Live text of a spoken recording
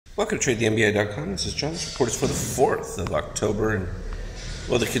Welcome to TradeTheNBA.com. This is John. This report is for the 4th of October, and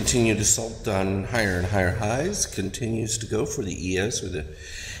well, the continued assault on higher and higher highs continues to go for the ES or the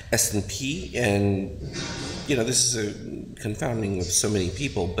S&P, and this is a confounding of so many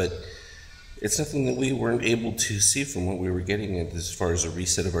people, but it's nothing that we weren't able to see from what we were getting at as far as a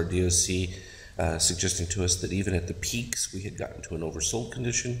reset of our DOC, suggesting to us that even at the peaks we had gotten to an oversold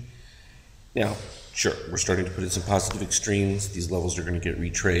condition. Now, sure, we're starting to put in some positive extremes. These levels are going to get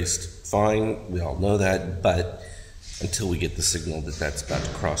retraced. Fine, we all know that, but until we get the signal that that's about to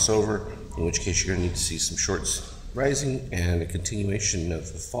cross over, in which case you're going to need to see some shorts rising and a continuation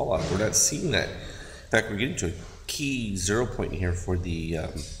of the fallout. We're not seeing that. In fact, we're getting to a key 0 point here for the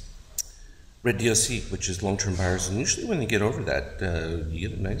red DOC, which is long-term buyers, and usually when they get over that, you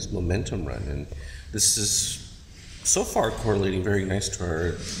get a nice momentum run, and this is so far correlating very nice to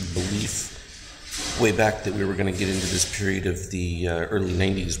our belief way back that we were going to get into this period of the early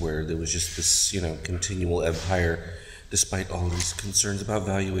 90s where there was just this, continual ebb higher despite all these concerns about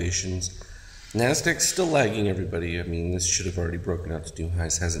valuations. NASDAQ's still lagging everybody. I mean, this should have already broken out to new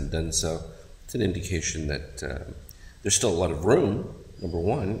highs, hasn't done so. It's an indication that there's still a lot of room, number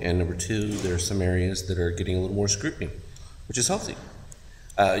one, and number two, there are some areas that are getting a little more scrutiny, which is healthy.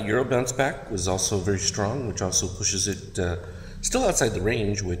 Euro bounce back was also very strong, which also pushes it still outside the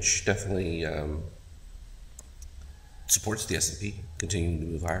range, which definitely supports the S&P continuing to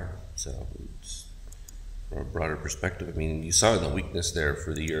move higher. So it's, from a broader perspective, I mean, you saw the weakness there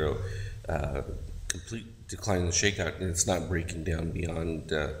for the euro, complete decline in the shakeout, and it's not breaking down beyond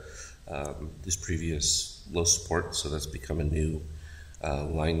this previous low support, so that's become a new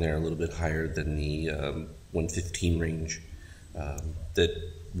line there, a little bit higher than the 115 range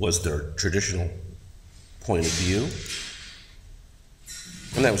that was their traditional point of view.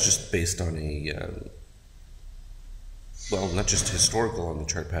 And that was just based on a, well, not just historical on the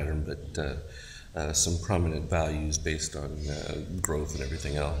chart pattern, but some prominent values based on growth and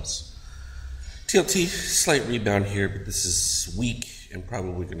everything else. TLT, slight rebound here, but this is weak and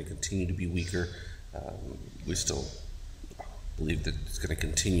probably going to continue to be weaker. We still believe that it's going to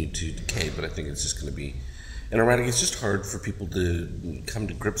continue to decay, but I think it's just going to be erratic. It's just hard for people to come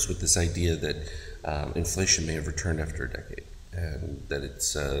to grips with this idea that inflation may have returned after a decade, and that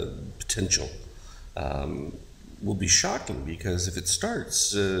its potential will be shocking, because if it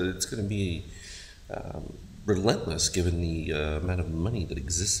starts, it's going to be relentless given the amount of money that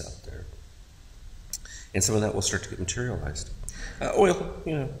exists out there. And some of that will start to get materialized. Oil,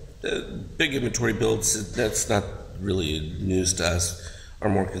 big inventory builds, that's not really news to us. Our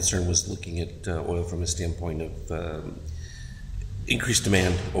more concern was looking at oil from a standpoint of increased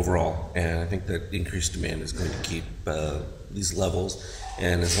demand overall, and I think that increased demand is going to keep these levels,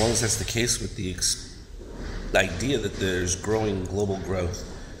 and as long as that's the case, with the idea that there's growing global growth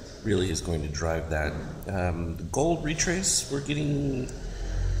really is going to drive that. The gold retrace, we're getting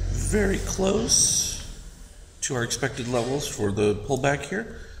very close to our expected levels for the pullback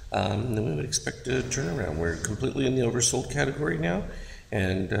here. Then we would expect a turnaround. We're completely in the oversold category now,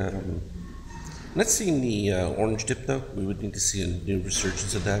 and not seeing the orange dip though. We would need to see a new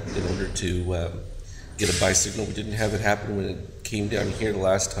resurgence of that in order to get a buy signal. We didn't have it happen when it came down here the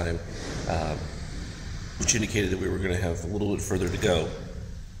last time, which indicated that we were going to have a little bit further to go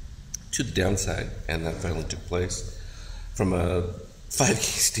to the downside, and that finally took place. From a 5K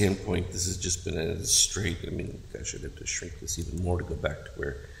standpoint, this has just been a straight, I mean, I should have to shrink this even more to go back to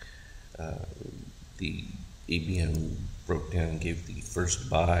where the ABM broke down and gave the first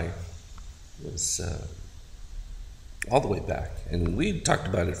buy. Was all the way back, and we talked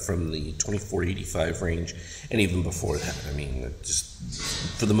about it from the 2485 range, and even before that. I mean,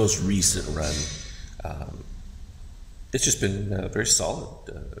 just for the most recent run, it's just been very solid.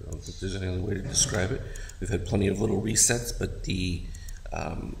 I don't think there's any other way to describe it. We've had plenty of little resets, but the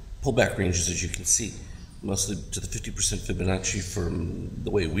pullback ranges, as you can see, mostly to the 50% Fibonacci from the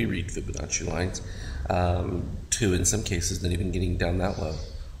way we read Fibonacci lines, to in some cases not even getting down that low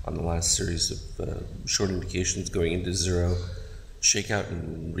on the last series of short indications, going into zero, shakeout,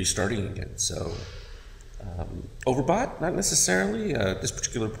 and restarting again. So overbought, not necessarily at this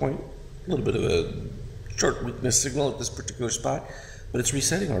particular point. A little bit of a short weakness signal at this particular spot, but it's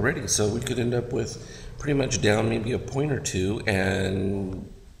resetting already. So we could end up with pretty much down maybe a point or two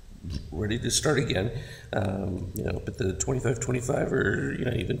and ready to start again, up at the 25-25 or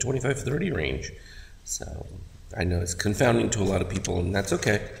even 25-30 range. So I know it's confounding to a lot of people, and that's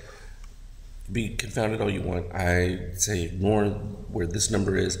okay. Be confounded all you want. I say ignore where this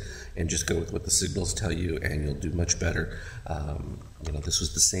number is and just go with what the signals tell you, and you'll do much better. This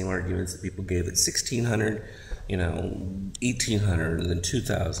was the same arguments that people gave at 1600. 1800 and then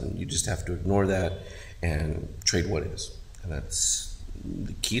 2000. You just have to ignore that and trade what is. And that's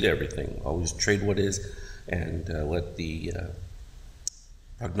the key to everything. Always trade what is, and let the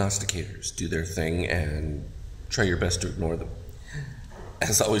prognosticators do their thing, and try your best to ignore them.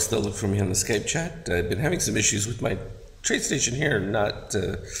 As always, though, look for me on the Skype chat. I've been having some issues with my trade station here, not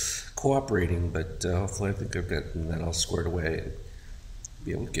cooperating, but hopefully I think I've gotten that all squared away and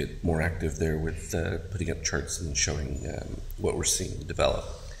be able to get more active there with putting up charts and showing what we're seeing develop.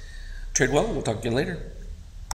 Trade well, and we'll talk again later.